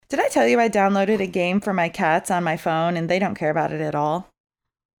Did I tell you I downloaded a game for my cats on my phone and they don't care about it at all?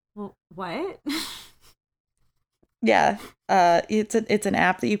 Well, what? Yeah. It's an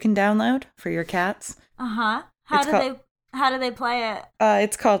app that you can download for your cats. Uh-huh. It's called How do they play it?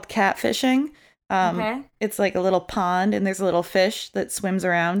 it's called catfishing. Okay. It's like a little pond and there's a little fish that swims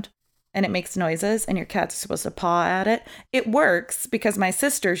around and it makes noises and your cats are supposed to paw at it. It works because my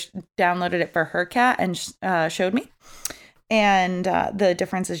sister downloaded it for her cat and showed me. And the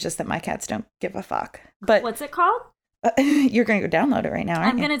difference is just that my cats don't give a fuck. But what's it called? You're going to go download it right now,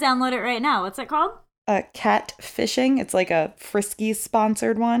 aren't you? I'm going to download it right now. What's it called? Catfishing. It's like a Friskies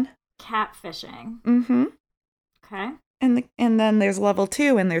sponsored one. Catfishing. Mm-hmm. Okay. And then there's level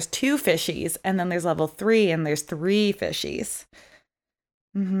 2 and there's 2 fishies. And then there's level 3 and there's 3 fishies.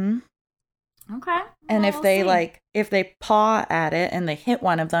 Mm-hmm. Okay. And well, if they paw at it and they hit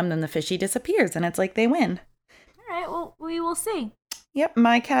one of them, then the fishy disappears and it's like they win. All right. Well, we will see. Yep.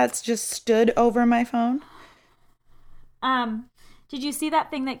 My cats just stood over my phone. Did you see that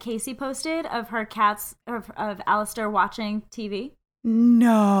thing that Casey posted of her cats, of Alistair watching TV?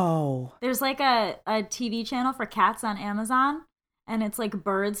 No. There's like a TV channel for cats on Amazon, and it's like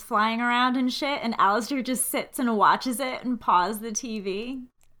birds flying around and shit, and Alistair just sits and watches it and paws the TV.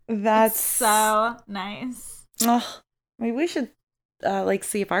 That's it's so nice. Oh, maybe we should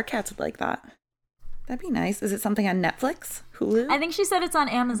see if our cats would like that. That'd be nice. Is it something on Netflix? Hulu? I think she said it's on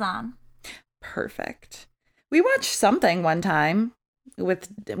Amazon. Perfect. We watched something one time.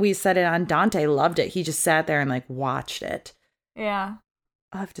 We set it on. Dante loved it. He just sat there and like watched it. Yeah.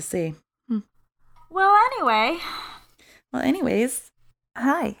 I'll have to see. Well, anyways,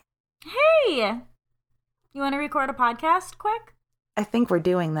 hi. Hey. You want to record a podcast quick? I think we're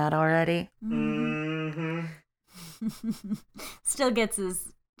doing that already. Mm-hmm. Still gets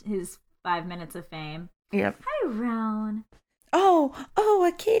his 5 minutes of fame. Yep. Hi, Roan. Oh,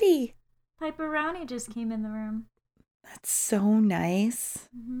 a kitty. Piper Rowney just came in the room. That's so nice.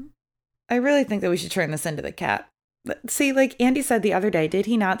 Mm-hmm. I really think that we should turn this into the cat. See, like Andy said the other day, did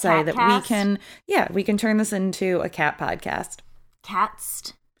he not say Cat that cast? we can turn this into a cat podcast?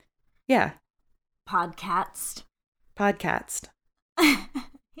 Catst? Yeah. Podcatst? Podcast.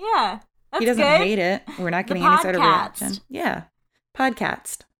 Yeah. That's he doesn't good. hate it. We're not getting any sort of reaction. Yeah.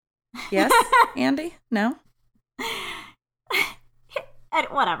 Podcast. Yes, Andy? No?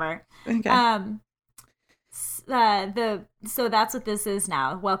 Whatever. Okay. So that's what this is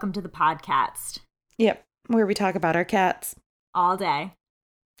now. Welcome to the podcast. Yep. Where we talk about our cats. All day.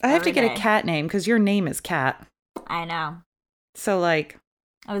 I have to get a cat name because your name is Cat. I know. So like.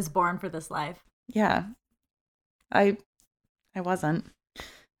 I was born for this life. Yeah. I wasn't.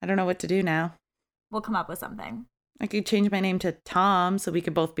 I don't know what to do now. We'll come up with something. I could change my name to Tom so we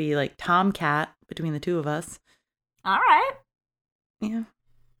could both be like Tomcat between the two of us. All right. Yeah.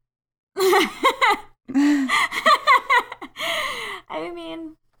 I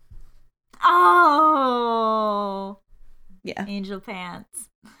mean, oh. Yeah. Angel pants.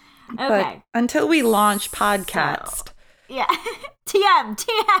 Okay. Okay. But until we launch podcast. So, yeah. TM.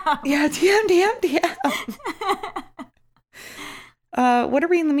 Yeah, TM. What are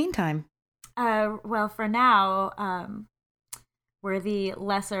we in the meantime? Well, for now, we're the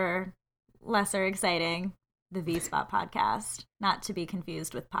lesser exciting, the V-Spot podcast, not to be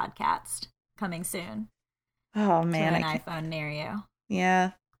confused with podcast, coming soon. Oh man, to an iPhone near you.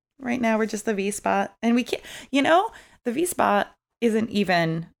 Yeah, right now we're just the V-Spot, and we can't. The V-Spot isn't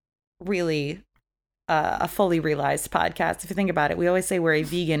even really a fully realized podcast. If you think about it, we always say we're a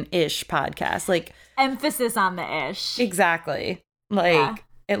vegan-ish podcast, like emphasis on the ish. Exactly, like. Yeah.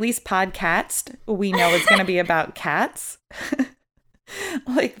 At least podcast, we know it's going to be about cats.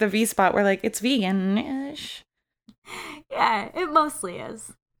 Like the V-Spot, we're like, it's vegan-ish. Yeah, it mostly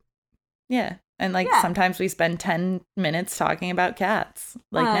is. Yeah. And sometimes we spend 10 minutes talking about cats.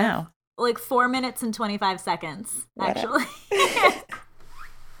 Like now. Like 4 minutes and 25 seconds, actually. Oh,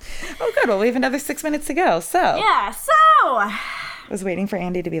 good. Well, we have another 6 minutes to go. So. Yeah, so. I was waiting for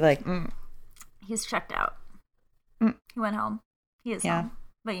Andy to be like, He's checked out. He went home. He is home.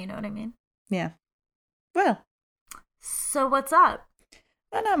 But you know what I mean? Yeah. Well. So what's up?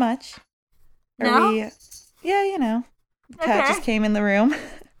 Not much. No? Yeah, The cat just came in the room.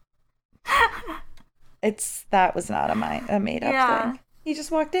 That was not a made up thing. He just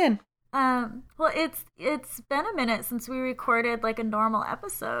walked in. Well, it's been a minute since we recorded like a normal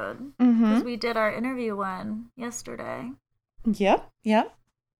episode. Mm-hmm. Because we did our interview one yesterday. Yep.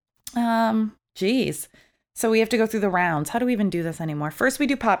 Geez. So we have to go through the rounds. How do we even do this anymore? First, we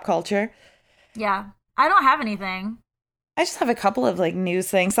do pop culture. Yeah. I don't have anything. I just have a couple of like news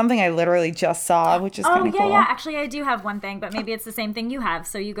things. Something I literally just saw, which is Oh, kind of yeah, yeah. cool. Actually, I do have one thing, but maybe it's the same thing you have,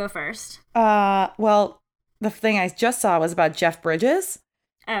 so you go first. Well, the thing I just saw was about Jeff Bridges.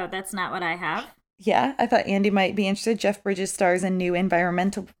 Oh, that's not what I have. Yeah, I thought Andy might be interested. Jeff Bridges stars in new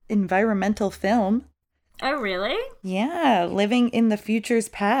environmental film. Oh, really? Yeah, living in the future's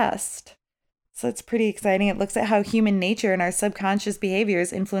past. So it's pretty exciting. It looks at how human nature and our subconscious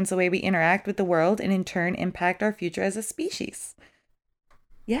behaviors influence the way we interact with the world and in turn impact our future as a species.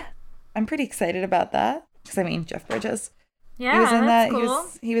 Yeah, I'm pretty excited about that. Because I mean, Jeff Bridges. He was Yeah, in that's that. cool.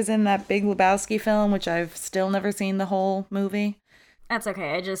 He was in that Big Lebowski film, which I've still never seen the whole movie. That's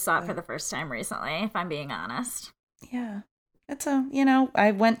okay. I just saw it for the first time recently, if I'm being honest. Yeah, it's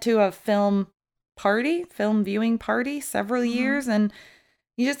I went to a film viewing party several Mm-hmm. years, and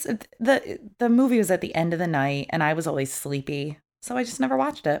you just the movie was at the end of the night, and I was always sleepy, so I just never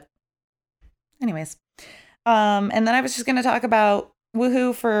watched it. Anyways, and then I was just gonna talk about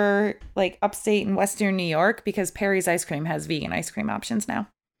woohoo for like upstate and Western New York because Perry's ice cream has vegan ice cream options now.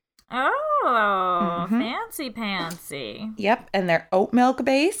 Oh, Mm-hmm. fancy pantsy. Yep, and they're oat milk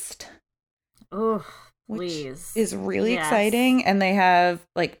based, Ooh, which please. is really Yes. exciting. And they have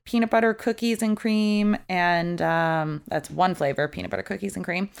like peanut butter cookies and cream, and that's one flavor, peanut butter cookies and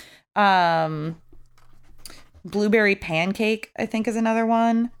cream. Um, blueberry pancake, I think, is another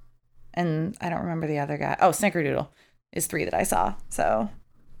one, and I don't remember the other guy. Oh, snickerdoodle is three that I saw. So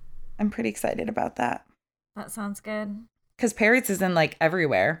I'm pretty excited about that That sounds good. because Perry's is in like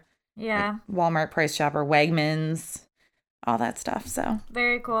everywhere, like Yeah, Walmart, Price Chopper, Wegmans, all that stuff. So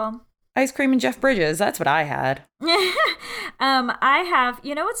very cool. ice cream and Jeff Bridges, that's what I had. I have,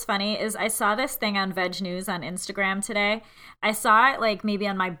 you know what's funny is I saw this thing on Veg News on Instagram today. I saw it like maybe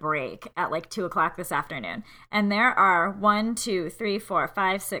on my break at like 2 o'clock this afternoon. And there are 1, 2, 3, 4,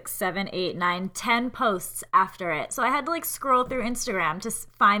 5, 6, 7, 8, 9, 10 posts after it. So I had to like scroll through Instagram to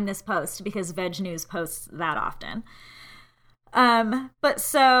find this post because Veg News posts that often. Veg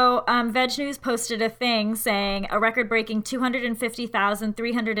News posted a thing saying a record-breaking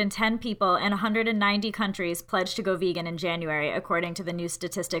 250,310 people in 190 countries pledged to go vegan in January, according to the new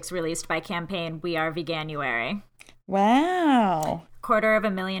statistics released by campaign We Are Veganuary. Wow.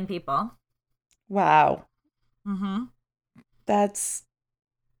 250,000 people. Wow. Mm-hmm. That's,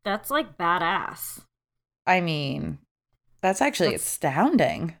 That's like badass. I mean, that's actually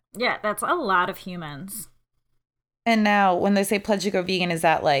astounding. Yeah, that's a lot of humans. And now when they say pledge to go vegan, is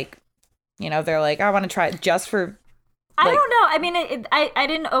that like, they're like, I want to try it just for I like, don't know. I mean, I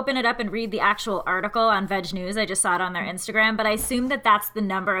didn't open it up and read the actual article on Veg News. I just saw it on their Instagram. But I assume that that's the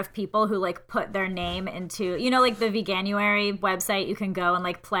number of people who like put their name into, like the Veganuary website. You can go and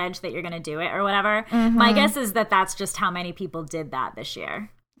like pledge that you're going to do it or whatever. My guess is that that's just how many people did that this year.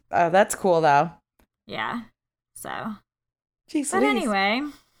 oh, that's cool though. Yeah. So, Jeez but Louise. anyway,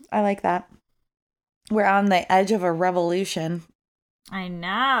 I like that. We're on the edge of a revolution. I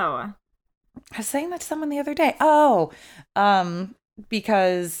know. I was saying that to someone the other day. Oh,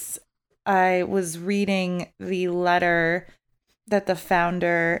 because I was reading the letter that the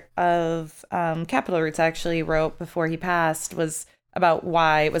founder of Capital Roots actually wrote before he passed was about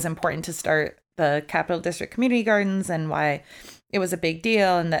why it was important to start the Capital District Community Gardens and why it was a big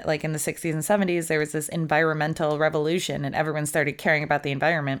deal, and that like in the 60s and 70s there was this environmental revolution and everyone started caring about the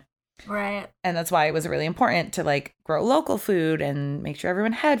environment. Right. And that's why it was really important to like grow local food and make sure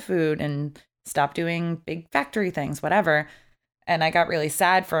everyone had food and stop doing big factory things, whatever. And I got really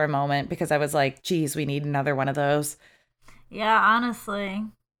sad for a moment because I was like, geez, we need another one of those. Yeah, honestly.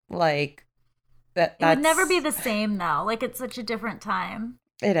 Like It would never be the same though. Like it's such a different time.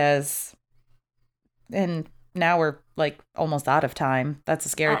 It is. And now we're like almost out of time. That's the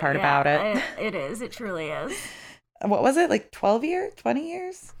scary part about it. It is. It truly is. What was it? Like 12 years, 20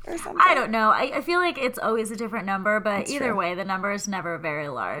 years or something? I don't know. I feel like it's always a different number, but That's either true. way, the number is never very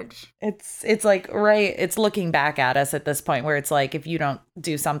large. It's like, right. It's looking back at us at this point where it's like, if you don't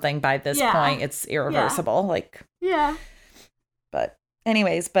do something by this point, it's irreversible. Like, yeah. But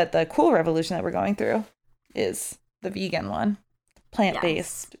anyways, the cool revolution that we're going through is the vegan one.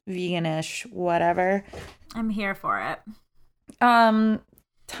 Plant-based, veganish, whatever. I'm here for it.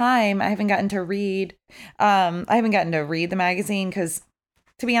 Time I haven't gotten to read. I haven't gotten to read the magazine because,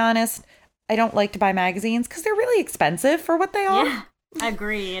 to be honest, I don't like to buy magazines because they're really expensive for what they are. Yeah,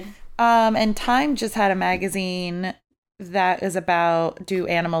 agreed. And Time just had a magazine that is about, do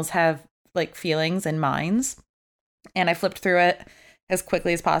animals have like feelings and minds? And I flipped through it as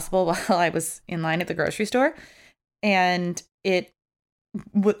quickly as possible while I was in line at the grocery store. And it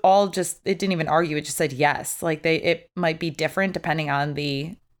didn't even argue. It just said yes. Like it might be different depending on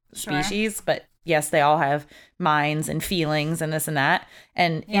the species, but yes, they all have minds and feelings and this and that.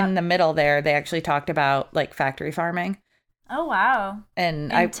 And in the middle there, they actually talked about like factory farming. Oh, wow.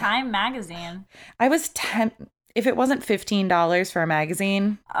 And in Time magazine. I was if it wasn't $15 for a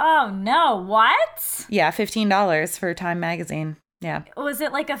magazine. Oh, no. What? Yeah, $15 for Time magazine. Yeah. Was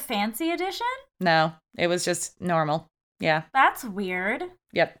it like a fancy edition? No, it was just normal. Yeah. That's weird.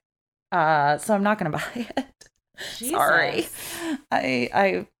 Yep. So I'm not going to buy it. Jesus. Sorry.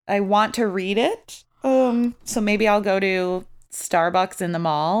 I want to read it. So maybe I'll go to Starbucks in the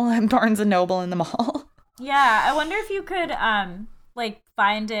mall and Barnes and Noble in the mall. Yeah, I wonder if you could like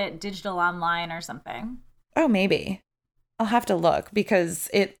find it digital online or something. Oh, maybe. I'll have to look because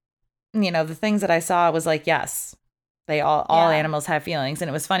it, the things that I saw was like, yes, they all animals have feelings. And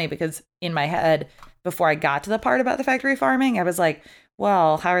it was funny because in my head, before I got to the part about the factory farming, I was like,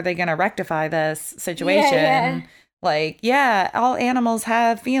 well, how are they going to rectify this situation? Yeah. Like, yeah, all animals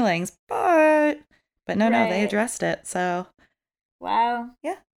have feelings, but no, they addressed it. So, wow.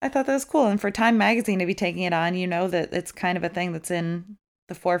 Yeah, I thought that was cool. And for Time magazine to be taking it on, that it's kind of a thing that's in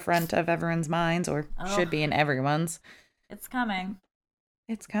the forefront of everyone's minds, or should be in everyone's. It's coming.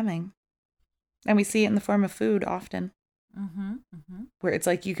 It's coming. And we see it in the form of food often. Mm-hmm. Mm-hmm. Where it's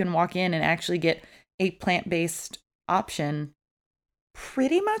like you can walk in and actually get a plant-based option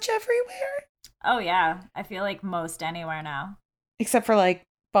pretty much everywhere. Oh, yeah. I feel like most anywhere now. Except for like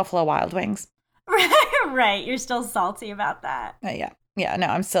Buffalo Wild Wings. Right. You're still salty about that. Yeah. Yeah. No,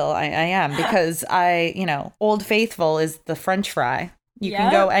 I am because Old Faithful is the French fry. You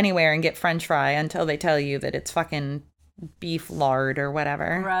can go anywhere and get French fry until they tell you that it's fucking beef lard or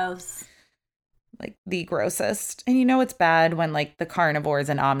whatever. Gross. Like the grossest. And it's bad when like the carnivores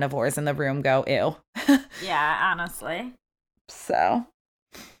and omnivores in the room go, ew. Yeah, honestly. So.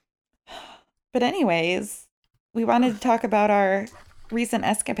 But anyways, we wanted to talk about our recent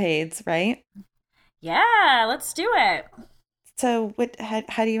escapades, right? Yeah, let's do it. So,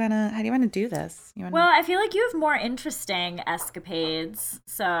 how do you wanna do this? Well, I feel like you have more interesting escapades.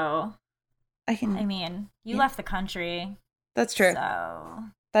 So, you left the country. That's true. So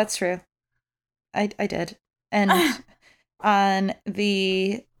that's true. I did, and on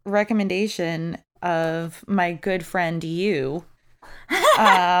the recommendation of my good friend you,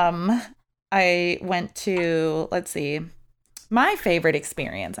 I went to, let's see, my favorite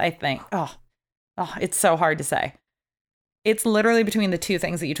experience, I think. Oh, it's so hard to say. It's literally between the two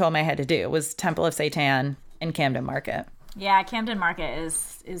things that you told me I had to do. It was Temple of Satan and Camden Market. Yeah, Camden Market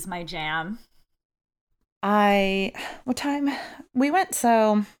is my jam. What time? We went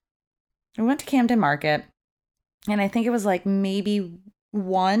to Camden Market, and I think it was like maybe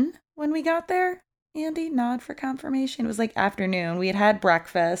 1 when we got there. Andy, nod for confirmation. It was like afternoon. We had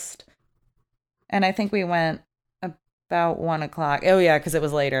breakfast. And I think we went about 1 o'clock. Oh, yeah, because it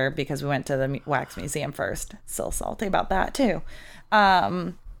was later because we went to the Wax Museum first. Still salty about that, too.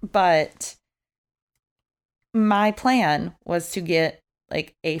 But my plan was to get,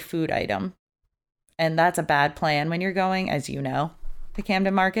 like, a food item. And that's a bad plan when you're going, as you know, to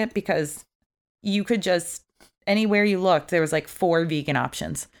Camden Market. Because you could just, anywhere you looked, there was, like, 4 vegan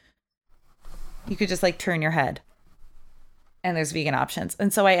options. You could just, like, turn your head. And there's vegan options.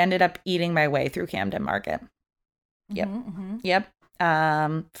 And so I ended up eating my way through Camden Market. Yep. Mm-hmm.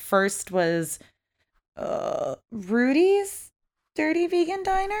 Yep. First was Rudy's Dirty Vegan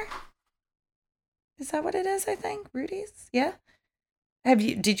Diner. Is that what it is, I think? Rudy's? Yeah.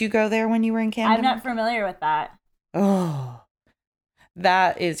 Did you go there when you were in Camden? I'm not familiar with that. Oh.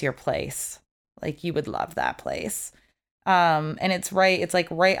 That is your place. Like, you would love that place. And it's like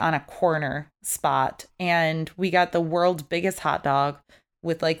right on a corner spot. And we got the world's biggest hot dog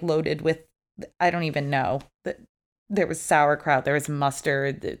with like loaded with, I don't even know. There was sauerkraut, there was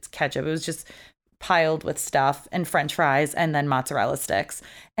mustard, it's ketchup. It was just piled with stuff and French fries and then mozzarella sticks.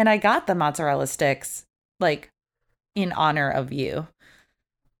 And I got the mozzarella sticks like in honor of you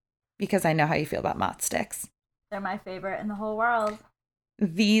because I know how you feel about mozz sticks. They're my favorite in the whole world.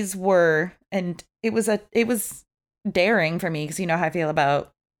 These were, and it was daring for me because you know how I feel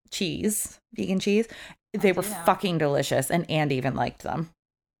about cheese, vegan cheese. They were fucking delicious, and Andy even liked them.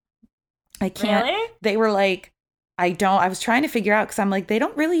 I can't. Really? They were like, I was trying to figure out because I'm like, they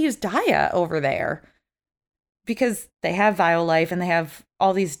don't really use Daiya over there because they have Violife and they have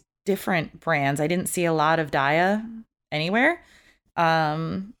all these different brands. I didn't see a lot of Daiya anywhere,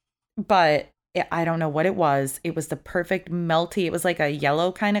 but I don't know what it was. It was the perfect melty. It was like a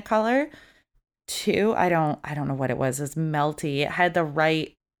yellow kind of color. Too. I don't know what it was. It was melty. It had the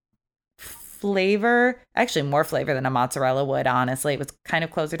right flavor, actually more flavor than a mozzarella would, honestly. It was kind of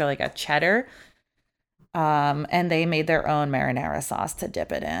closer to like a cheddar. And they made their own marinara sauce to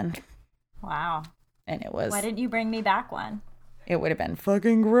dip it in. Wow. And it was... Why didn't you bring me back one? It would have been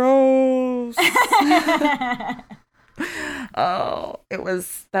fucking gross. Oh,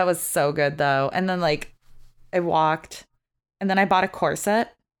 that was so good though. And then like I walked and then I bought a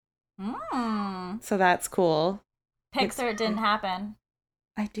corset. So that's cool. Pics or it didn't happen?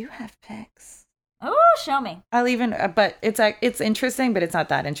 I do have pics. Oh, show me. I'll even, but it's interesting, but it's not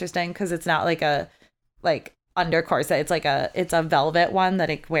that interesting because it's not like a like under corset. It's a velvet one that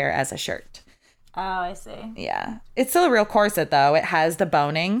I wear as a shirt. Oh, I see. Yeah. It's still a real corset though. It has the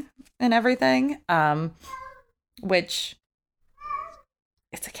boning and everything. Which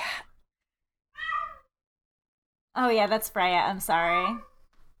it's a cat. Oh yeah, that's Freya. I'm sorry.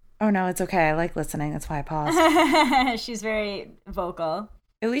 Oh no, it's okay. I like listening. That's why I paused. She's very vocal.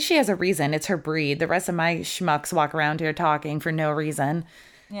 At least she has a reason. It's her breed. The rest of my schmucks walk around here talking for no reason.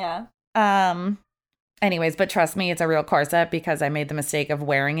 Yeah. Anyways, but trust me, it's a real corset because I made the mistake of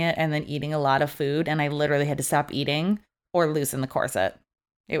wearing it and then eating a lot of food, and I literally had to stop eating or loosen the corset.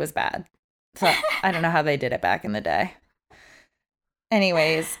 It was bad. So I don't know how they did it back in the day.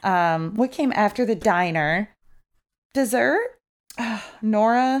 Anyways, what came after the diner? Dessert?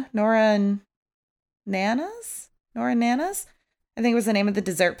 Nora and Nana's? Nora and Nana's? I think it was the name of the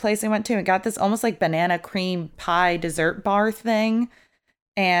dessert place I went to, and got this almost like banana cream pie dessert bar thing.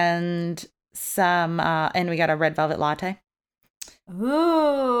 And and we got a red velvet latte.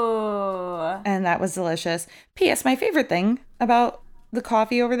 Ooh. And that was delicious. P.S. My favorite thing about the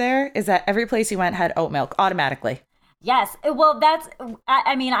coffee over there is that every place you went had oat milk automatically. Yes. Well,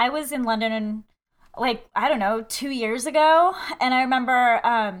 I mean, I was in London like, I don't know, 2 years ago. And I remember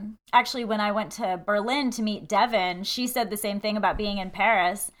actually when I went to Berlin to meet Devin, she said the same thing about being in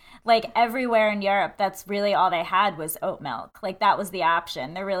Paris. Like everywhere in Europe, that's really all they had was oat milk. Like that was the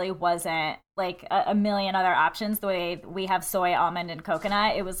option. There really wasn't like a million other options the way we have soy, almond, and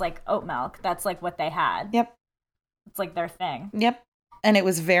coconut. It was like oat milk. That's like what they had. Yep. It's like their thing. Yep. And it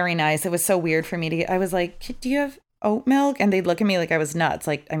was very nice. It was so weird for me to get, I was like, do you have oat milk? And they'd look at me like I was nuts.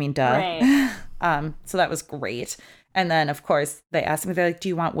 Like, I mean, duh. Right. So that was great. And then of course they asked me, they're like, do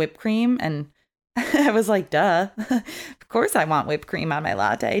you want whipped cream? And I was like, duh. Of course I want whipped cream on my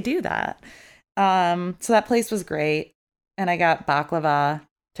latte. Do that. So that place was great. And I got baklava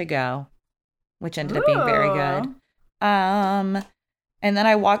to go, which ended up being very good. And then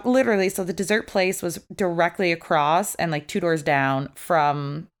I walked literally, so the dessert place was directly across and like 2 doors down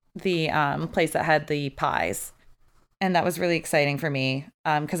from the place that had the pies. And that was really exciting for me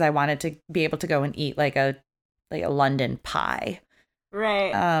because I wanted to be able to go and eat like a London pie.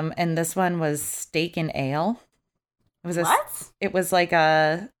 Right. And this one was steak and ale. It was what? It was like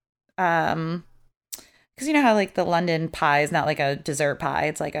a because you know how like the London pie is not like a dessert pie.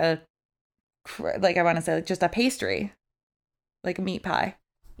 It's like I want to say like just a pastry, like a meat pie.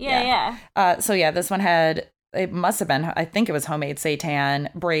 Yeah. So yeah, this one had, it must have been, I think it was homemade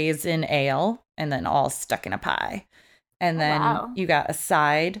seitan, braised in ale, and then all stuck in a pie. And then you got a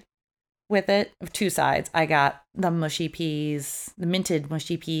side with it, 2 sides. I got the mushy peas, the minted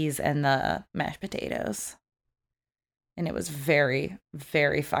mushy peas, and the mashed potatoes. And it was very,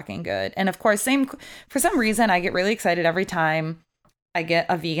 very fucking good. And of course, for some reason, I get really excited every time I get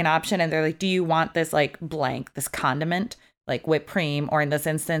a vegan option and they're like, do you want this like blank, this condiment, like whipped cream? Or in this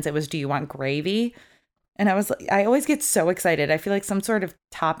instance, it was, do you want gravy? And I was like, I always get so excited. I feel like some sort of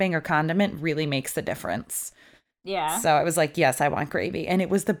topping or condiment really makes the difference. Yeah. So I was like, yes, I want gravy. And it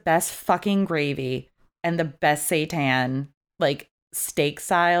was the best fucking gravy and the best seitan, like steak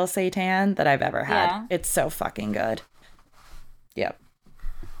style seitan that I've ever had. Yeah. It's so fucking good. Yep.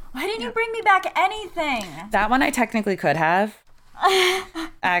 Why didn't you bring me back anything? That one I technically could have.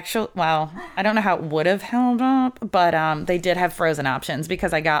 Well, I don't know how it would have held up, but they did have frozen options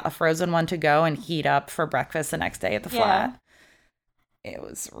because I got a frozen one to go and heat up for breakfast the next day at the flat. It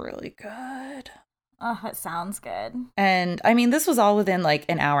was really good. Oh, it sounds good. And I mean, this was all within like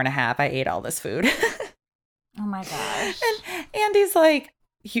an hour and a half. I ate all this food. Oh my gosh. And Andy's like,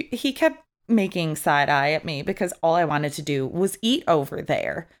 he kept making side eye at me because all I wanted to do was eat over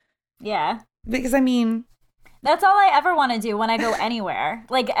there. Yeah. Because I mean, that's all I ever want to do when I go anywhere.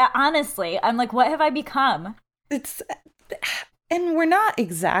 Like, honestly, I'm like, what have I become? And we're not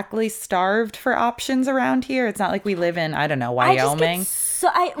exactly starved for options around here. It's not like we live in, I don't know, Wyoming.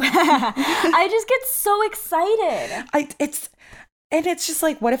 I just get so excited. It's just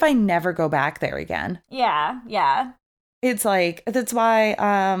like, what if I never go back there again? Yeah. It's like, that's why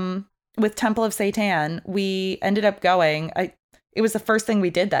with Temple of Seitan, we ended up going. It was the first thing we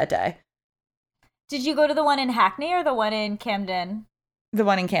did that day. Did you go to the one in Hackney or the one in Camden? The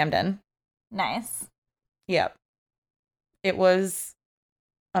one in Camden. Nice. Yep. It was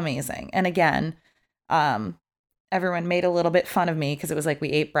amazing. And again, everyone made a little bit fun of me because it was like we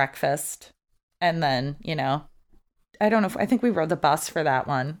ate breakfast and then, I don't know I think we rode the bus for that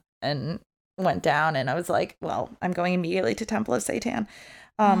one and went down, and I was like, well, I'm going immediately to Temple of Satan.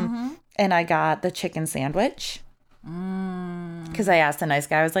 And I got the chicken sandwich because I asked the nice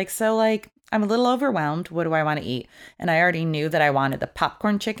guy, I was like, so like, I'm a little overwhelmed. What do I want to eat? And I already knew that I wanted the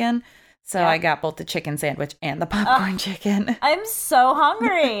popcorn chicken. So I got both the chicken sandwich and the popcorn chicken. I'm so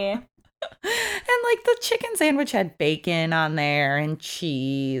hungry. And like the chicken sandwich had bacon on there and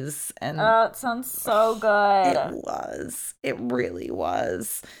cheese. And it sounds so good. It was. It really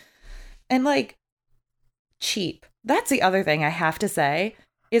was. And like cheap. That's the other thing I have to say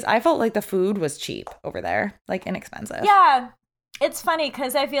is I felt like the food was cheap over there, like inexpensive. Yeah. It's funny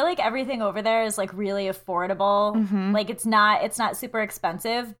because I feel like everything over there is like really affordable. Mm-hmm. Like it's not super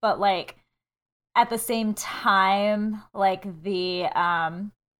expensive, but like at the same time, like the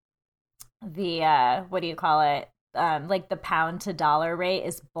what do you call it? Like the pound to dollar rate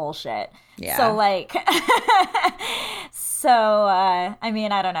is bullshit. Yeah. So like, I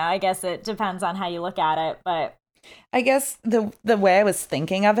mean, I don't know. I guess it depends on how you look at it, but I guess the way I was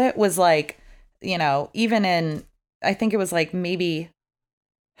thinking of it was like, even in, I think it was like maybe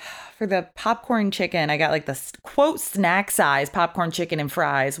for the popcorn chicken, I got like the quote snack size popcorn chicken and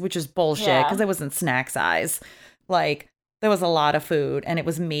fries, which is bullshit because it wasn't snack size. Like there was a lot of food and it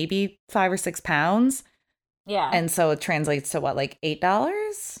was maybe 5 or 6 pounds. Yeah. And so it translates to what, like $8?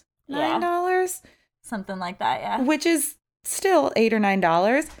 $9? Something like that, yeah. Which is still $8 or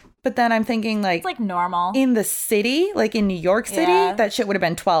 $9. But then I'm thinking like, it's like normal. In the city, like in New York City, that shit would have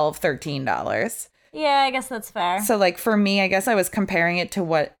been $12, $13. Yeah, I guess that's fair. So like for me, I guess I was comparing it to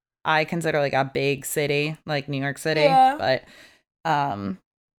what I consider like a big city, like New York City. Yeah.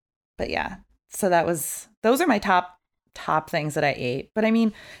 But yeah. So those are my top things that I ate. But I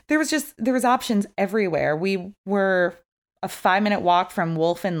mean, there was options everywhere. We were a 5-minute walk from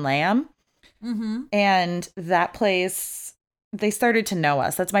Wolf and Lamb. Mm-hmm. And that place, they started to know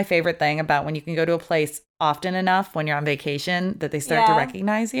us. That's my favorite thing about when you can go to a place often enough when you're on vacation that they start to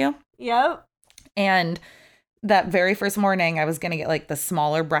recognize you. Yep. And that very first morning, I was going to get like the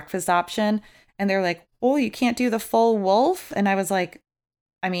smaller breakfast option. And they're like, oh, you can't do the full wolf? And I was like,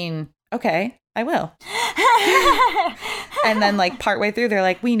 I mean, okay, I will. And then like partway through, they're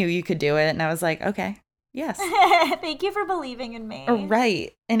like, we knew you could do it. And I was like, okay, yes. Thank you for believing in me.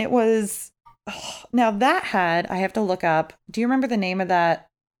 Right. And it was, now that I have to look up. Do you remember the name of that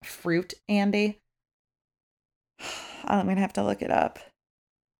fruit, Andy? I'm going to have to look it up.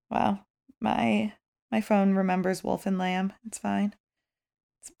 Wow. My phone remembers Wolf and Lamb. It's fine.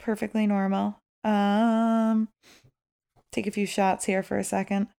 It's perfectly normal. Take a few shots here for a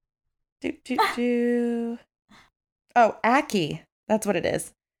second. Oh, Aki. That's what it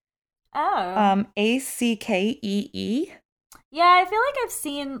is. Oh. Ackee. Yeah, I feel like I've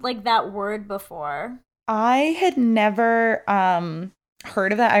seen like that word before. I had never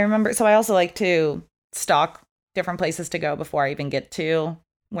heard of that. I remember, so I also like to stalk different places to go before I even get to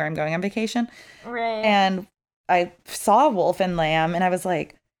where I'm going on vacation. Right. And I saw Wolf and Lamb and I was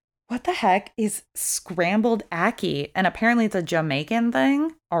like, what the heck is scrambled ackee? And apparently it's a Jamaican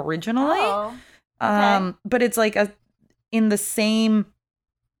thing originally. Oh, okay. But it's like in the same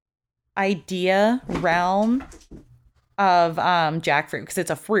idea realm of jackfruit because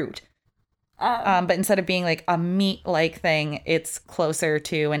it's a fruit. Oh. But instead of being like a meat-like thing, it's closer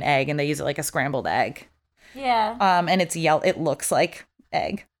to an egg and they use it like a scrambled egg. Yeah. And it's yellow. It looks like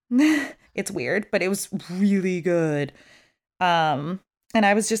egg. It's weird, but it was really good. And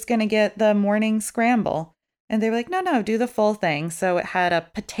I was just going to get the morning scramble. And they were like, no, do the full thing. So it had a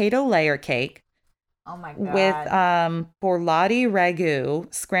potato layer cake. Oh my God. With borlotti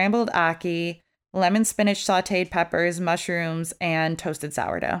ragu, scrambled ackee, lemon spinach sauteed peppers, mushrooms, and toasted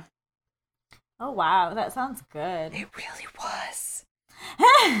sourdough. Oh, wow. That sounds good. It really was.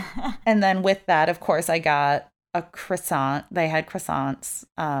 And then with that, of course, I got a croissant. They had croissants.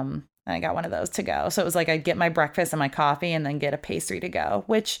 And I got one of those to go. So it was like I'd get my breakfast and my coffee and then get a pastry to go,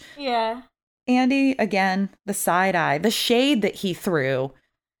 which, yeah. Andy, again, the side eye, the shade that he threw.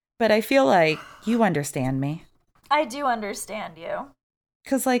 But I feel like you understand me. I do understand you.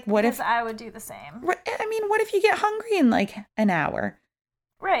 Because if I would do the same? I mean, what if you get hungry in like an hour?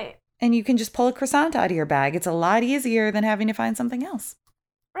 Right. And you can just pull a croissant out of your bag. It's a lot easier than having to find something else.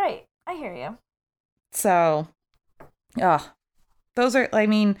 Right. I hear you. So, those are like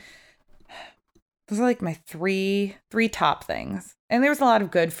my three top things. And there was a lot of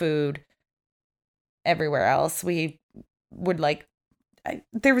good food everywhere else. We would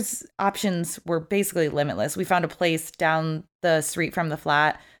there was options were basically limitless. We found a place down the street from the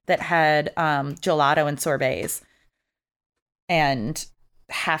flat that had gelato and sorbets, and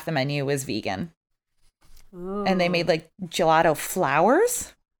half the menu was vegan. Ooh. And they made like gelato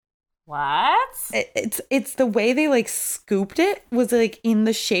flowers. What? It's the way they like scooped it was like in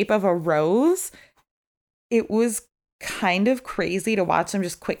the shape of a rose. It was kind of crazy to watch them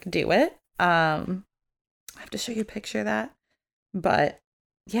just quick do it. I have to show you a picture of that. But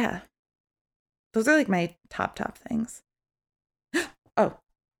yeah, those are like my top things. Oh,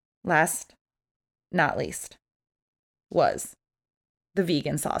 last, not least, was the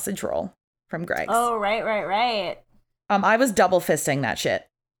vegan sausage roll from Greg's. Oh, right. I was double fisting that shit.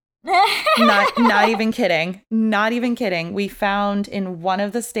 Not even kidding. Not even kidding. We found in one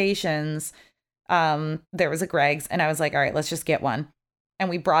of the stations, there was a Greg's, and I was like, all right, let's just get one. And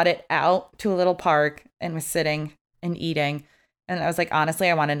we brought it out to a little park and was sitting and eating. And I was like, honestly,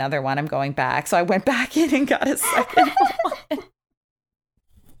 I want another one. I'm going back. So I went back in and got a second one.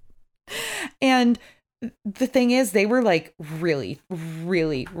 And the thing is, they were like really,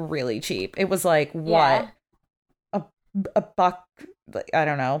 really, really cheap. It was like, what? A buck, I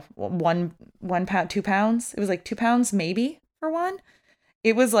don't know, 1 pound, 2 pounds. It was like 2 pounds maybe for one.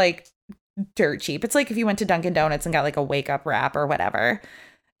 It was like dirt cheap. It's like if you went to Dunkin' Donuts and got like a wake up wrap or whatever.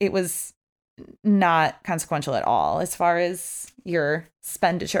 It was not consequential at all as far as your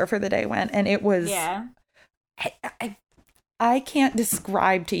expenditure for the day went. And it was, I can't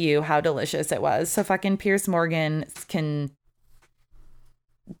describe to you how delicious it was. So fucking Pierce Morgan can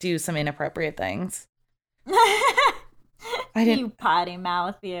do some inappropriate things. You potty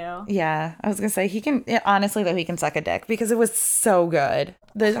mouth you. Yeah, I was gonna say he can. Honestly, though, he can suck a dick because it was so good.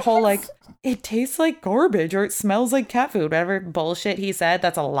 The whole like it tastes like garbage or it smells like cat food, whatever bullshit he said.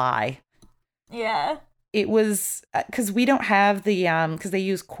 That's a lie. Yeah. It was because we don't have the because they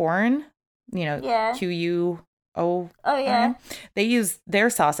use corn. You know, QUO. Oh yeah. They use their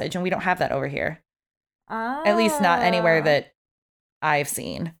sausage, and we don't have that over here. Oh. At least not anywhere that I've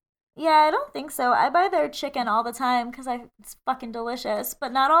seen. Yeah, I don't think so. I buy their chicken all the time because it's fucking delicious.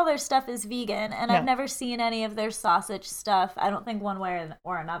 But not all their stuff is vegan, and I've never seen any of their sausage stuff. I don't think one way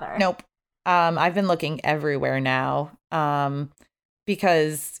or another. Nope. I've been looking everywhere now.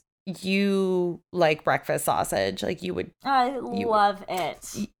 Because you like breakfast sausage, like you would. I love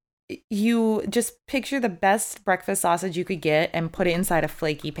it. You just picture the best breakfast sausage you could get and put it inside a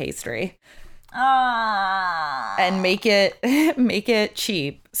flaky pastry. And make it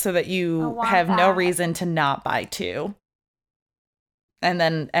cheap so that you have no reason to not buy two. And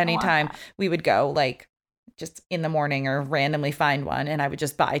then anytime we would go, like just in the morning or randomly find one, and I would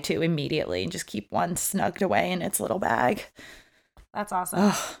just buy two immediately and just keep one snugged away in its little bag. That's awesome.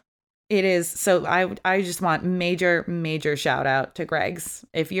 Ugh, it is. So I just want major shout out to Greg's.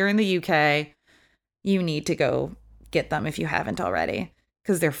 If you're in the UK, you need to go get them if you haven't already.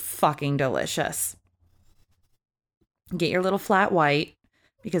 Because they're fucking delicious. Get your little flat white,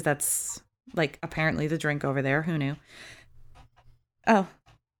 because that's like apparently the drink over there. Who knew? Oh.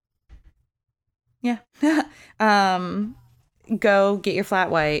 Yeah. Go get your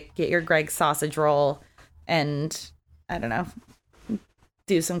flat white, get your Greg's sausage roll, and I don't know,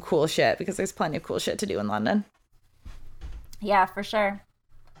 do some cool shit, because there's plenty of cool shit to do in London. Yeah, for sure.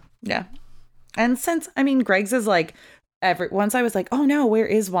 Yeah. And since, I mean, Greg's is like, once I was like, oh no, where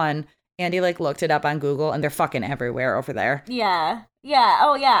is one? Andy like looked it up on Google, and they're fucking everywhere over there. Yeah.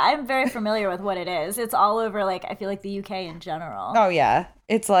 Oh yeah, I'm very familiar with what it is. It's all over, like, I feel like the UK in general. Oh yeah,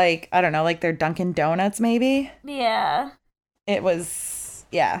 it's like, I don't know, like their Dunkin' Donuts maybe. Yeah. It was,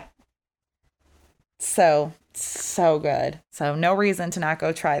 yeah. So good. So no reason to not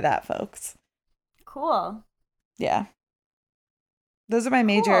go try that, folks. Cool. Yeah. Those are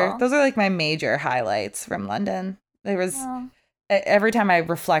like my major highlights from London. There was, every time I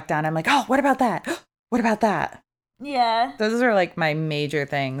reflect on it, I'm like, oh, what about that? What about that? Yeah. Those are like my major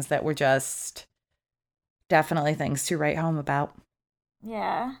things that were just definitely things to write home about.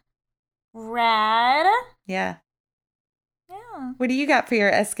 Yeah. Rad. Yeah. Yeah. What do you got for your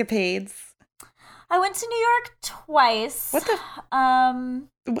escapades? I went to New York twice. What the?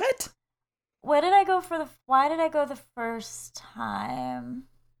 What? Why did I go the first time?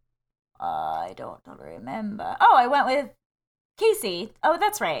 I don't remember. Oh, I went with Casey. Oh,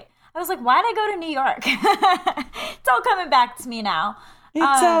 that's right. I was like, why did I go to New York? It's all coming back to me now.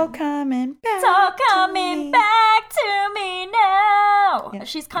 It's all coming back. It's all coming back to me now. Yeah.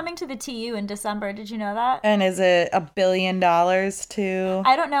 She's coming to the TU in December. Did you know that? And is it $1 billion too?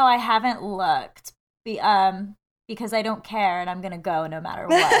 I don't know. I haven't looked. Because I don't care, and I'm gonna go no matter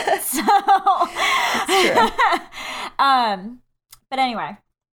what. So, That's true. But anyway,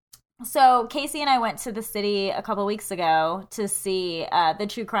 so Casey and I went to the city a couple weeks ago to see the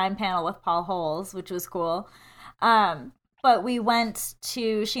true crime panel with Paul Holes, which was cool. But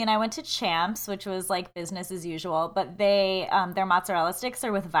she and I went to Champs, which was like business as usual. But their mozzarella sticks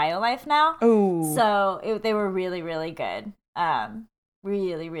are with Violife now. Oh. So they were really, really good.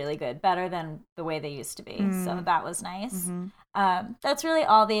 Really, really good. Better than the way they used to be. So that was nice. Mm-hmm. That's really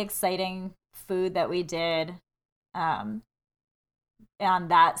all the exciting food that we did on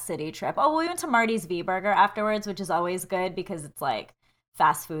that city trip. Oh, we went to Marty's V Burger afterwards, which is always good because it's like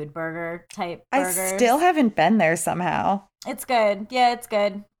fast food burger type burgers. I still haven't been there somehow. It's good. Yeah, it's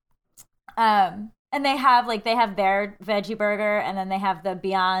good. And they have their veggie burger, and then they have the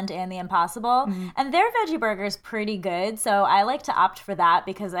Beyond and the Impossible. Mm-hmm. And their veggie burger is pretty good. So I like to opt for that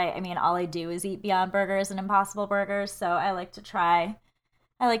because I mean, all I do is eat Beyond burgers and Impossible burgers. So I like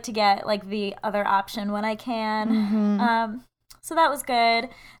to get like the other option when I can. Mm-hmm. So that was good.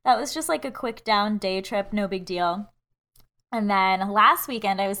 That was just like a quick down day trip. No big deal. And then last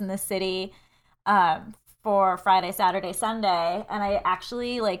weekend I was in the city for Friday, Saturday, Sunday, and I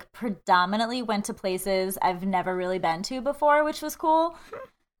actually like predominantly went to places I've never really been to before, which was cool.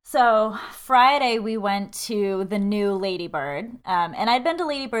 So Friday we went to the new Lady Bird, and I'd been to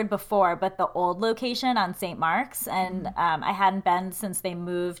Lady Bird before, but the old location on St. Mark's, and I hadn't been since they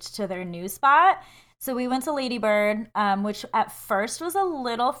moved to their new spot. So we went to Lady Bird, which at first was a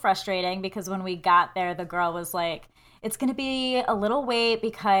little frustrating because when we got there, the girl was like, it's going to be a little wait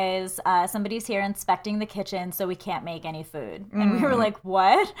because somebody's here inspecting the kitchen, so we can't make any food. And we were like,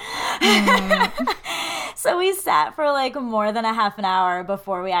 what? So we sat for like more than a half an hour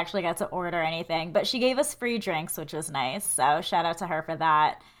before we actually got to order anything. But she gave us free drinks, which was nice. So shout out to her for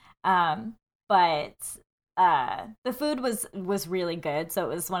that. But the food was really good. So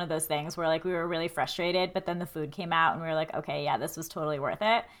it was one of those things where like we were really frustrated, but then the food came out and we were like, okay, yeah, this was totally worth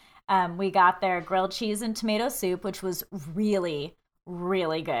it. We got their grilled cheese and tomato soup, which was really,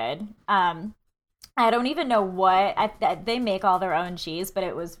 really good. I don't even know they make all their own cheese, but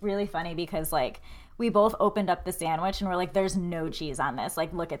it was really funny because like we both opened up the sandwich and we're like, there's no cheese on this.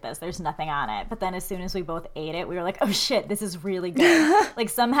 Like, look at this. There's nothing on it. But then as soon as we both ate it, we were like, oh shit, this is really good. Like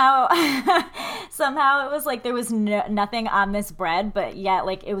somehow it was like there was nothing on this bread, but yet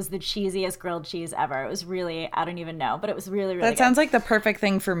like it was the cheesiest grilled cheese ever. It was really, I don't even know, but it was really, really good. That sounds like the perfect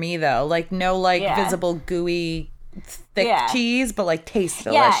thing for me though. Like no visible gooey thick cheese, but like tastes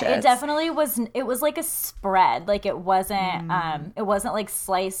delicious. Yeah, it definitely was. It was like a spread. Like it wasn't like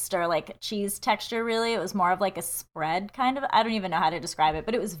sliced or like cheese texture really. It was more of like a spread kind of. I don't even know how to describe it,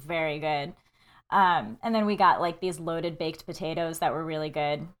 but it was very good. And then we got like these loaded baked potatoes that were really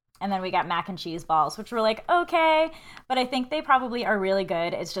good. And then we got mac and cheese balls, which were like, okay, but I think they probably are really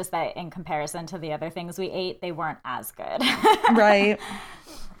good. It's just that in comparison to the other things we ate, they weren't as good. Right.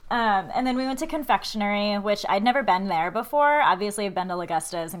 And then we went to confectionery, which I'd never been there before. Obviously, I've been to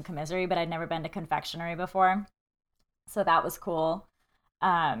Ligusta's and Commissary, but I'd never been to confectionery before. So that was cool.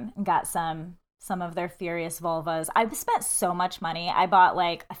 Got some of their Furious vulvas. I spent so much money. I bought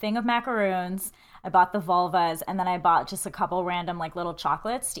like a thing of macaroons. I bought the vulvas, and then I bought just a couple random like little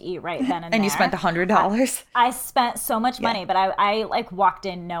chocolates to eat right then and there. And you spent $100? I spent so much money, but I like walked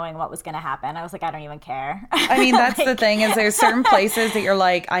in knowing what was going to happen. I was like, I don't even care. I mean, that's like, the thing is there's certain places that you're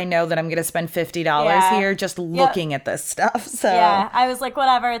like, I know that I'm going to spend $50 here just looking at this stuff. So yeah, I was like,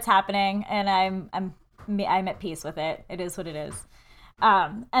 whatever, it's happening, and I'm at peace with it. It is what it is.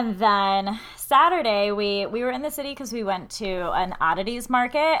 And then Saturday, we were in the city because we went to an oddities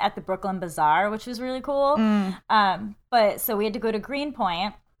market at the Brooklyn Bazaar, which was really cool. But so we had to go to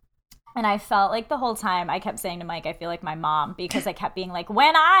Greenpoint. And I felt like the whole time I kept saying to Mike, I feel like my mom, because I kept being like,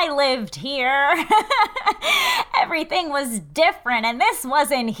 when I lived here, everything was different and this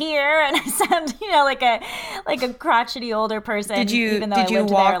wasn't here. And I sound, like a crotchety older person, even though I lived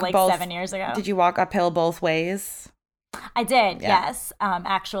there like 7 years ago. Did you walk uphill both ways? I did, yes,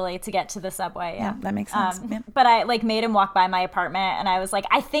 actually, to get to the subway. Yeah, that makes sense. But I like made him walk by my apartment, and I was like,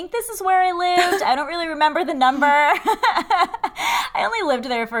 I think this is where I lived. I don't really remember the number. I only lived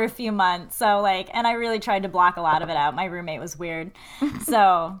there for a few months, so like, and I really tried to block a lot of it out. My roommate was weird,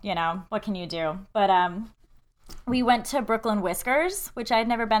 so what can you do? But we went to Brooklyn Whiskers, which I'd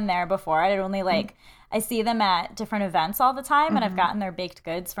never been there before. I'd only I see them at different events all the time, and I've gotten their baked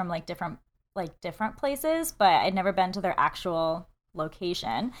goods from different places, but I'd never been to their actual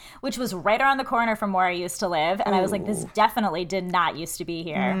location, which was right around the corner from where I used to live. And I was like, this definitely did not used to be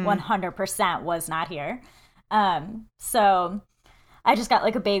here. 100% was not here. So I just got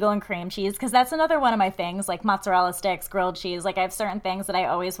like a bagel and cream cheese because that's another one of my things, like mozzarella sticks, grilled cheese. Like I have certain things that I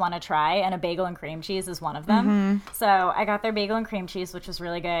always want to try, and a bagel and cream cheese is one of them. So I got their bagel and cream cheese, which was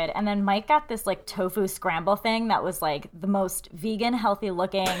really good. And then Mike got this like tofu scramble thing that was like the most vegan, healthy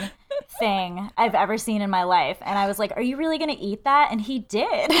looking thing I've ever seen in my life. And I was like, are you really going to eat that? And he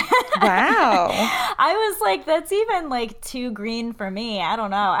did. Wow. I was like, that's even like too green for me. I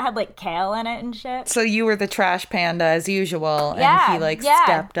don't know. I had like kale in it and shit. So you were the trash panda as usual, Yeah, and he like yeah.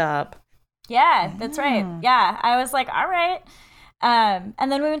 stepped up. Yeah, that's right. Yeah, I was like, all right.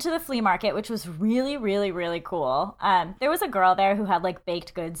 And then we went to the flea market, which was really, really, really cool. There was a girl there who had like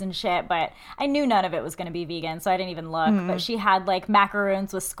baked goods and shit, but I knew none of it was going to be vegan, so I didn't even look. But she had like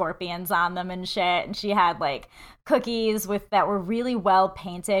macaroons with scorpions on them and shit, and she had like cookies with that were really well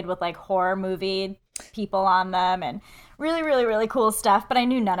painted with like horror movie people on them, and really, really, really cool stuff. But I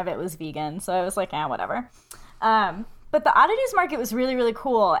knew none of it was vegan, so I was like, whatever. But the oddities market was really, really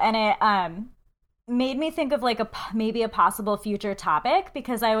cool, and it made me think of like maybe a possible future topic,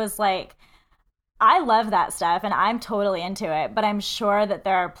 because I was like, I love that stuff and I'm totally into it, but I'm sure that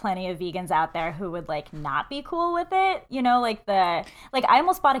there are plenty of vegans out there who would like not be cool with it. You know, like I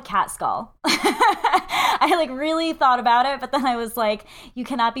almost bought a cat skull. I like really thought about it, but then I was like, you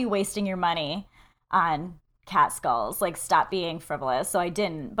cannot be wasting your money on cat skulls. Like, stop being frivolous. So I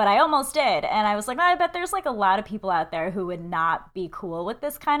didn't, but I almost did. And I was like, I bet there's like a lot of people out there who would not be cool with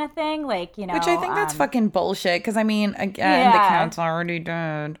this kind of thing. Like, you know, which I think that's fucking bullshit. Because I mean, again, the cat's already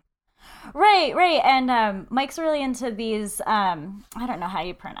dead. Right. And Mike's really into these, I don't know how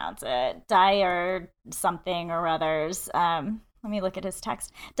you pronounce it, or something or others. Let me look at his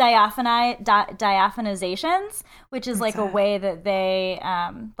text. Diaphanizations, which is like a way that they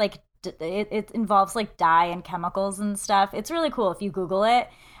like it involves like dye and chemicals and stuff. It's really cool if you Google it.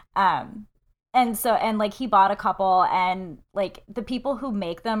 And like he bought a couple, and like the people who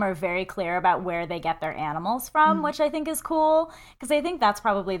make them are very clear about where they get their animals from, which I think is cool, because I think that's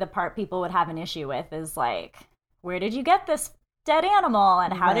probably the part people would have an issue with, is like, where did you get this dead animal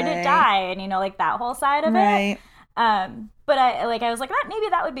and how did it die, and you know, like that whole side of it. But I was like, maybe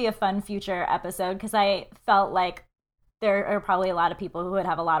that would be a fun future episode, because I felt like there are probably a lot of people who would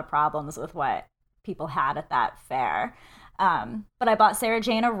have a lot of problems with what people had at that fair. But I bought Sarah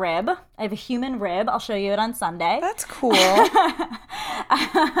Jane a rib. I have a human rib. I'll show you it on Sunday. That's cool. I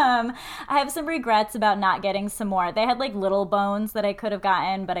have some regrets about not getting some more. They had like little bones that I could have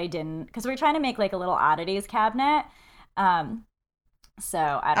gotten, but I didn't, because we're trying to make like a little oddities cabinet. So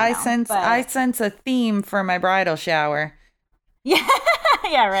I don't know. I sense a theme for my bridal shower. Yeah,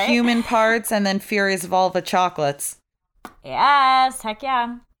 yeah, right. Human parts and then Furious Vulva chocolates. Yes, heck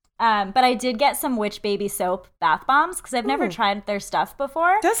yeah. But I did get some Witch Baby Soap bath bombs, because I've never tried their stuff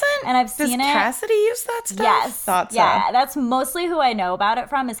before. Does Cassidy use that stuff? Yes. Thought so. Yeah, that's mostly who I know about it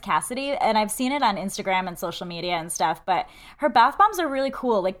from, is Cassidy, and I've seen it on Instagram and social media and stuff, but her bath bombs are really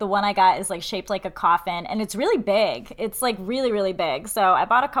cool. Like the one I got is like shaped like a coffin, and it's really big. It's like really, really big. So I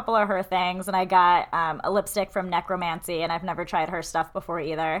bought a couple of her things, and I got a lipstick from Necromancy, and I've never tried her stuff before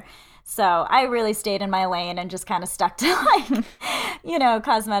either. So I really stayed in my lane and just kind of stuck to like, you know,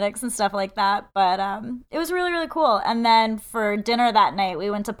 cosmetics and stuff like that. But it was really, really cool. And then for dinner that night, we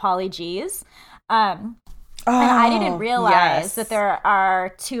went to Polly G's. And I didn't realize that there are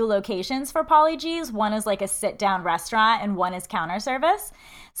two locations for Polly G's. One is like a sit-down restaurant, and one is counter service.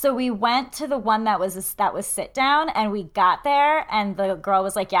 So we went to the one that was sit down, and we got there, and the girl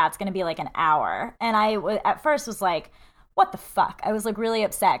was like, yeah, it's going to be like an hour. And I at first was like, what the fuck? I was like really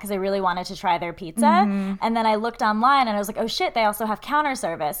upset, because I really wanted to try their pizza. And then I looked online, and I was like, oh shit, they also have counter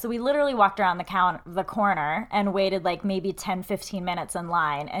service. So we literally walked around the corner and waited like maybe 10-15 minutes in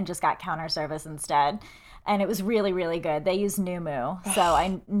line, and just got counter service instead. And it was really, really good. They use Numu, so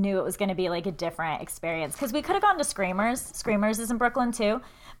I knew it was going to be like a different experience, because we could have gone to Screamers. Screamers is in Brooklyn too.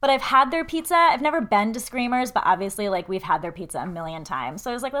 But I've had their pizza. I've never been to Screamers, but obviously, like, we've had their pizza a million times.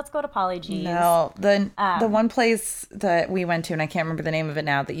 So I was like, let's go to Polly G's. No, the one place that we went to, and I can't remember the name of it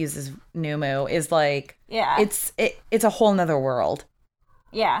now, that uses Numu, is like, it's a whole nother world.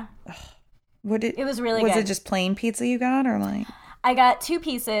 Yeah. It was really good. Was it just plain pizza you got, or like? I got 2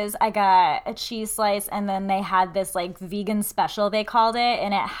 pieces. I got a cheese slice, and then they had this like vegan special, they called it,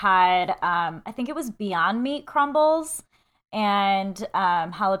 and it had I think it was Beyond Meat crumbles, and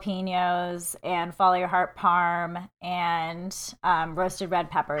jalapenos, and Follow Your Heart parm, and roasted red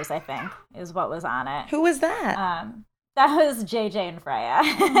peppers, I think, is what was on it. Who was that? That was JJ and Freya.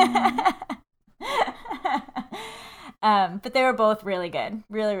 But they were both really good.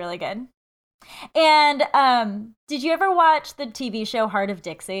 Really, really good. And did you ever watch the TV show Heart of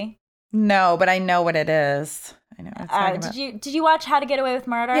Dixie? No, but I know what it is. I know what it's talking about. Did you watch How to Get Away with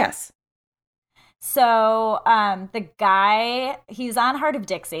Murder? Yes. So the guy, he's on Heart of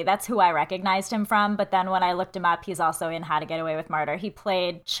Dixie. That's who I recognized him from. But then when I looked him up, he's also in How to Get Away with Murder. He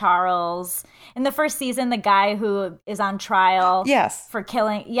played Charles in the first season, the guy who is on trial for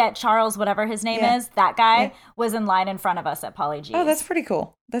killing. Yeah, Charles, whatever his name is, that guy was in line in front of us at Pauly G's. Oh, that's pretty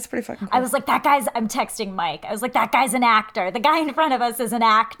cool. That's pretty fucking cool. I was like, I'm texting Mike. I was like, that guy's an actor. The guy in front of us is an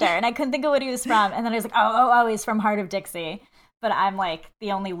actor. And I couldn't think of what he was from. And then I was like, oh, he's from Heart of Dixie. But I'm like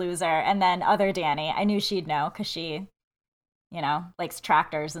the only loser. And then other Danny, I knew she'd know because she, likes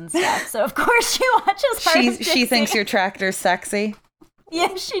tractors and stuff. So of course she watches Heart of Dixie. She thinks your tractor's sexy.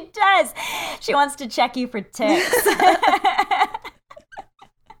 Yeah, she does. She wants to check you for ticks.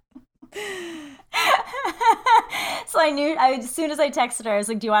 So I knew, as soon as I texted her, I was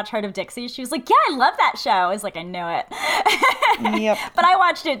like, do you watch Heart of Dixie? She was like, yeah, I love that show. I was like, I knew it. Yep. But I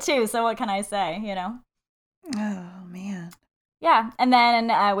watched it too, so what can I say, Oh, man. Yeah, and then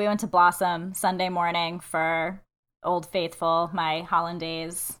we went to Blossom Sunday morning for Old Faithful, my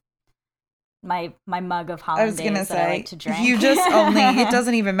hollandaise, my mug of hollandaise. I was gonna say, I like to drink. You just only, it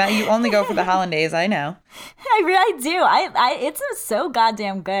doesn't even matter. You only go for the hollandaise. I know. I really do. It's so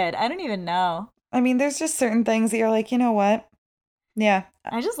goddamn good. I don't even know. I mean, there's just certain things that you're like, you know what? Yeah.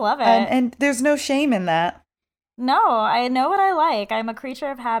 I just love it. And there's no shame in that. No, I know what I like. I'm a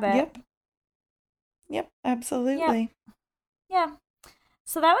creature of habit. Yep, absolutely. Yeah.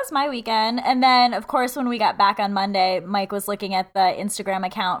 So that was my weekend. And then, of course, when we got back on Monday, Mike was looking at the Instagram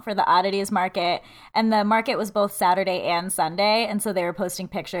account for the Oddities Market. And the market was both Saturday and Sunday. And so they were posting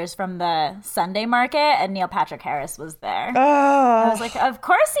pictures from the Sunday market. And Neil Patrick Harris was there. Oh. I was like, of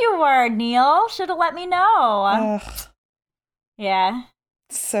course you were, Neil. Should have let me know. Yeah.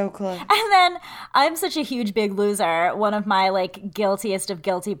 So close. And then I'm such a huge big loser. One of my guiltiest of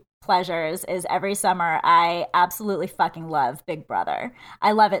guilty pleasures is every summer I absolutely fucking love Big Brother.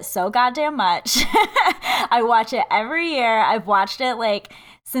 I love it so goddamn much. I watch it every year. I've watched it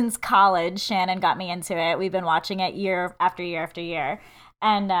since college. Shannon got me into it. We've been watching it year after year after year.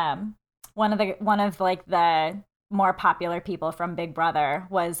 And one of the more popular people from Big Brother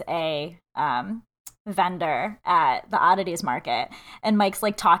was a vendor at the Oddities Market, and Mike's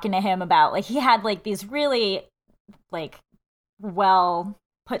talking to him about he had these really well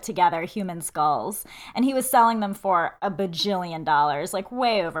put together human skulls, and he was selling them for $1 bajillion,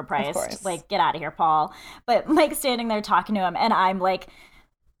 way overpriced. Get out of here, Paul. But Mike's standing there talking to him, and I'm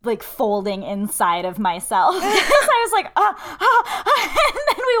folding inside of myself. So I was like, and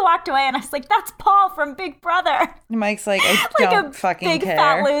then we walked away, and I was like, that's Paul from Big Brother. Mike's like, I don't fucking big care.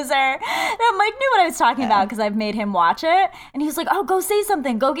 Fat loser. And Mike knew what I was talking about because I've made him watch it. And he was like, oh, go say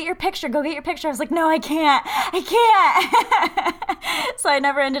something. Go get your picture. Go get your picture. I was like, no, I can't. So I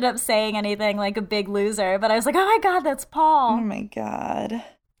never ended up saying anything like a big loser. But I was like, oh my God, that's Paul. Oh my God.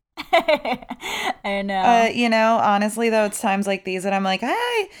 I know. Honestly, though, it's times like these that I'm like,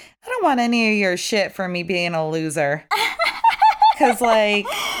 I don't want any of your shit for me being a loser. Because,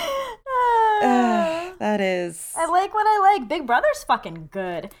 that is... I like what I like. Big Brother's fucking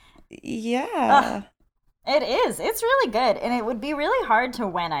good. Yeah. It is. It's really good. And it would be really hard to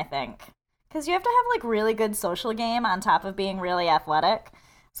win, I think. Because you have to have, really good social game on top of being really athletic.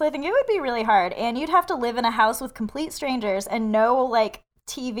 So I think it would be really hard. And you'd have to live in a house with complete strangers and no,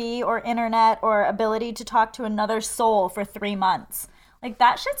 TV or internet or ability to talk to another soul for 3 months.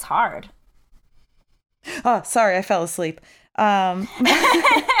 That shit's hard. Oh, sorry, I fell asleep. You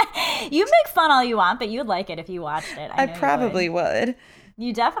make fun all you want, but you'd like it if you watched it. I probably would.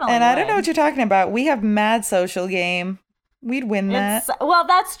 You definitely would. I don't know what you're talking about. We have mad social game. We'd win that. Well,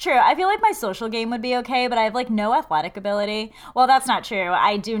 that's true. I feel like my social game would be okay, but I have no athletic ability. Well, that's not true.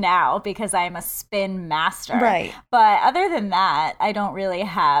 I do now because I'm a spin master. Right. But other than that, I don't really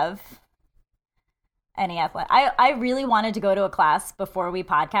have any athletic. I really wanted to go to a class before we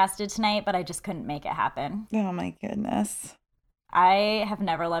podcasted tonight, but I just couldn't make it happen. Oh my goodness. I have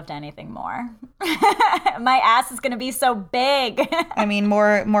never loved anything more. My ass is going to be so big. I mean,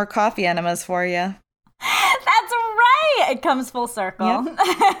 more coffee enemas for you. That's right. It comes full circle.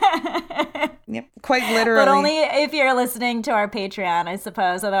 Yep. Quite literally. But only if you're listening to our Patreon, I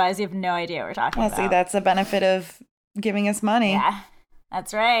suppose. Otherwise, you have no idea what we're talking about. See, that's the benefit of giving us money. Yeah,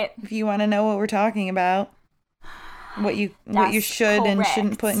 that's right. If you want to know what we're talking about, what you should and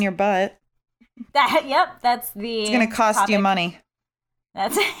shouldn't put in your butt. That's the. It's going to cost you money.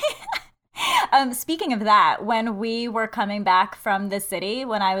 That's. Speaking of that, when we were coming back from the city,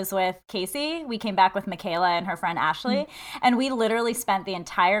 when I was with Casey, we came back with Michaela and her friend Ashley, and we literally spent the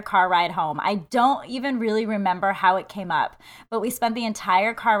entire car ride home. I don't even really remember how it came up, but we spent the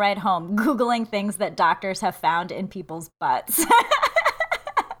entire car ride home Googling things that doctors have found in people's butts.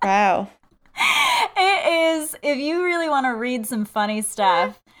 Wow. It is, if you really want to read some funny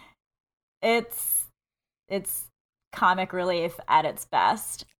stuff, it's comic relief at its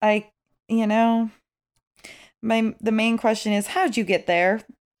best. The main question is, how'd you get there?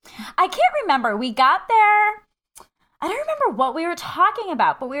 I can't remember. We got there. I don't remember what we were talking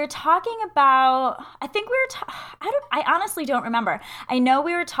about, but we were talking about, I think we were, I honestly don't remember. I know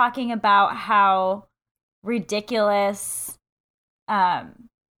we were talking about how ridiculous,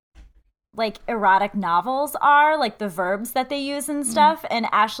 like erotic novels are, like the verbs that they use and stuff. And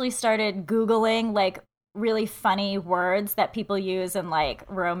Ashley started Googling like really funny words that people use in like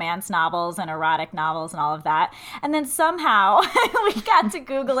romance novels and erotic novels and all of that. And then somehow we got to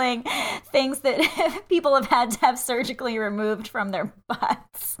Googling things that people have had to have surgically removed from their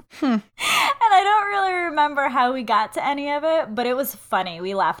butts. And I don't really remember how we got to any of it, but it was funny.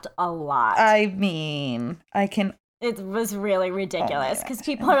 We laughed a lot. It was really ridiculous because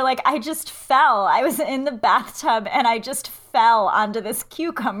people are like, I just fell. I was in the bathtub and I just fell onto this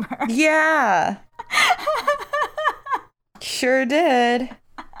cucumber. Yeah. Sure did.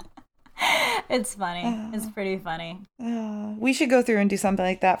 It's funny. It's pretty funny. We should go through and do something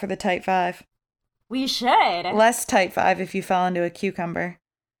like that for the Type 5. We should. Less Type 5 if you fell into a cucumber.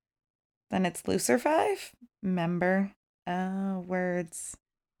 Then it's looser 5? Member. Words.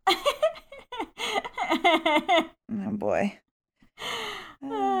 Oh, boy.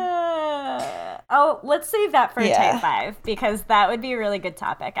 Let's save that for Type 5 because that would be a really good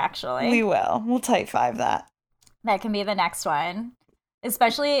topic, actually. We will. We'll Type 5 that. That can be the next one.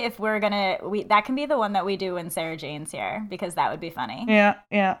 Especially if we're gonna, that can be the one that we do when Sarah Jane's here because that would be funny. Yeah.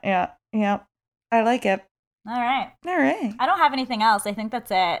 I like it. All right. I don't have anything else. I think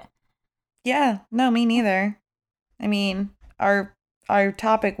that's it. Yeah. No, me neither. I mean, our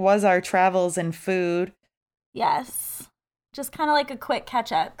topic was our travels and food. Yes. Just kind of like a quick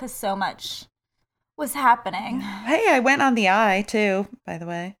catch up because so much was happening. Hey, I went on the Eye too, by the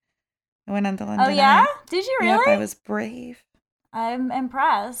way. I went on the London Eye. Oh, yeah? Did you really? Yep, I was brave. I'm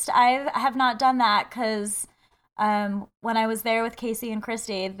impressed. I have not done that because when I was there with Casey and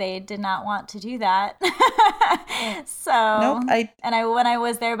Christy, they did not want to do that. So, nope, when I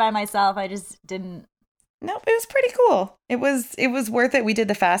was there by myself, I just didn't. Nope, it was pretty cool. It was worth it. We did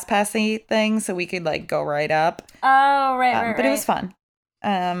the fast passy thing so we could like go right up. Oh, right. But it was fun.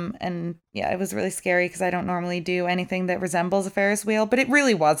 And yeah, it was really scary because I don't normally do anything that resembles a Ferris wheel, but it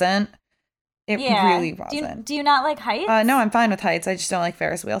really wasn't. It really wasn't. Do you not like heights? No, I'm fine with heights. I just don't like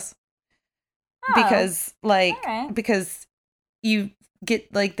Ferris wheels. Oh, because you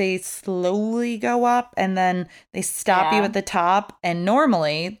get like they slowly go up and then they stop you at the top. And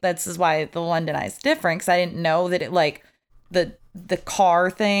normally this is why the London Eye is different because I didn't know that it like the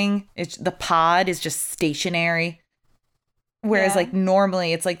car thing, the pod is just stationary. Whereas like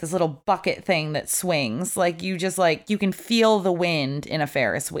normally it's like this little bucket thing that swings. Like you just like you can feel the wind in a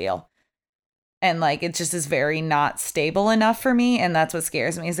Ferris wheel. And like it just is very not stable enough for me. And that's what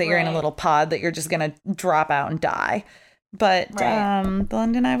scares me is that you're in a little pod that you're just going to drop out and die. But the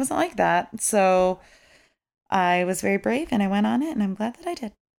London Eye wasn't like that. So I was very brave and I went on it and I'm glad that I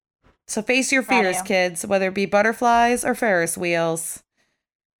did. So face your fears, kids, whether it be butterflies or Ferris wheels.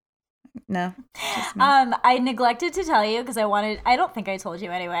 No. I neglected to tell you because I don't think I told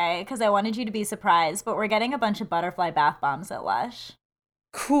you anyway, because I wanted you to be surprised, but we're getting a bunch of butterfly bath bombs at Lush.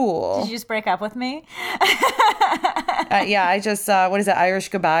 Cool. Did you just break up with me? Yeah, I just, what is it, Irish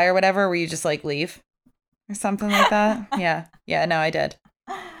Goodbye or whatever, where you just like leave or something like that? Yeah, no, I did.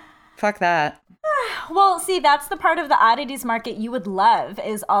 Fuck that. Well, see, that's the part of the oddities market you would love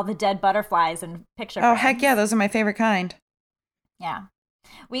is all the dead butterflies and picture frames. Oh, heck yeah, those are my favorite kind. Yeah.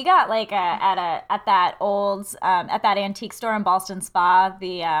 We got like at that old at that antique store in Ballston Spa,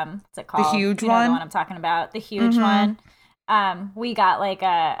 what's it called? The huge one? Know the one I'm talking about, the huge one. We got like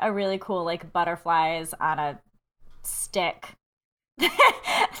a really cool like butterflies on a stick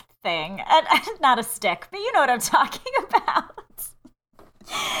thing. Not a stick, but you know what I'm talking about.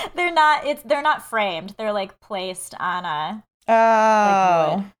 They're not framed. They're like placed on a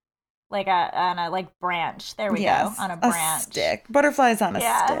like on a branch. There we go. On a branch. A stick. Butterflies on a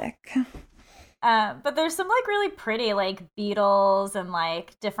stick. But there's some like really pretty like beetles and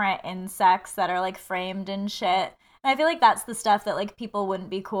like different insects that are like framed and shit. And I feel like that's the stuff that like people wouldn't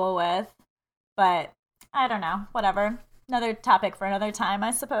be cool with. But I don't know. Whatever. Another topic for another time,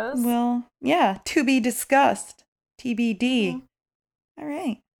 I suppose. Well, yeah, to be discussed. TBD. All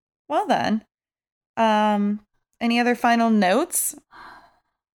right. Well then. Any other final notes?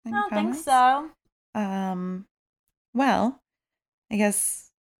 I don't think so. Well, I guess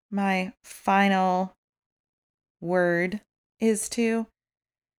my final word is to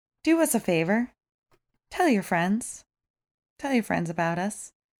do us a favor. Tell your friends. Tell your friends about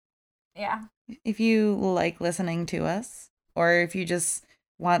us. Yeah. If you like listening to us, or if you just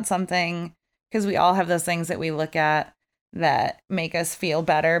want something, because we all have those things that we look at that make us feel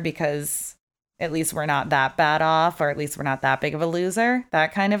better because at least we're not that bad off, or at least we're not that big of a loser,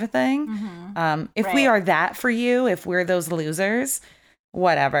 that kind of a thing. Mm-hmm. If we are that for you, if we're those losers,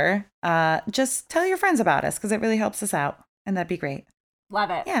 whatever, just tell your friends about us because it really helps us out, and that'd be great.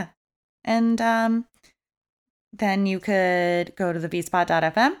 Love it. Yeah. And then you could go to the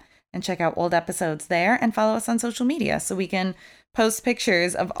vspot.fm and check out old episodes there and follow us on social media so we can post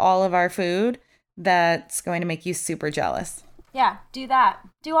pictures of all of our food that's going to make you super jealous. Yeah, do that.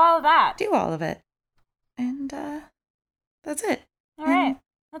 Do all of that. Do all of it. And that's it. All right.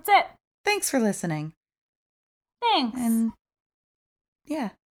 That's it. Thanks for listening. Thanks. And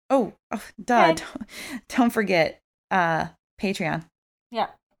yeah. Oh, duh. Okay. Don't forget Patreon. Yeah.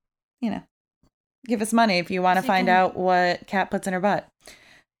 You know, give us money if you want to find out what Kat puts in her butt.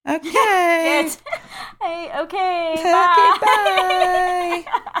 Okay. Hey, okay. Okay, bye.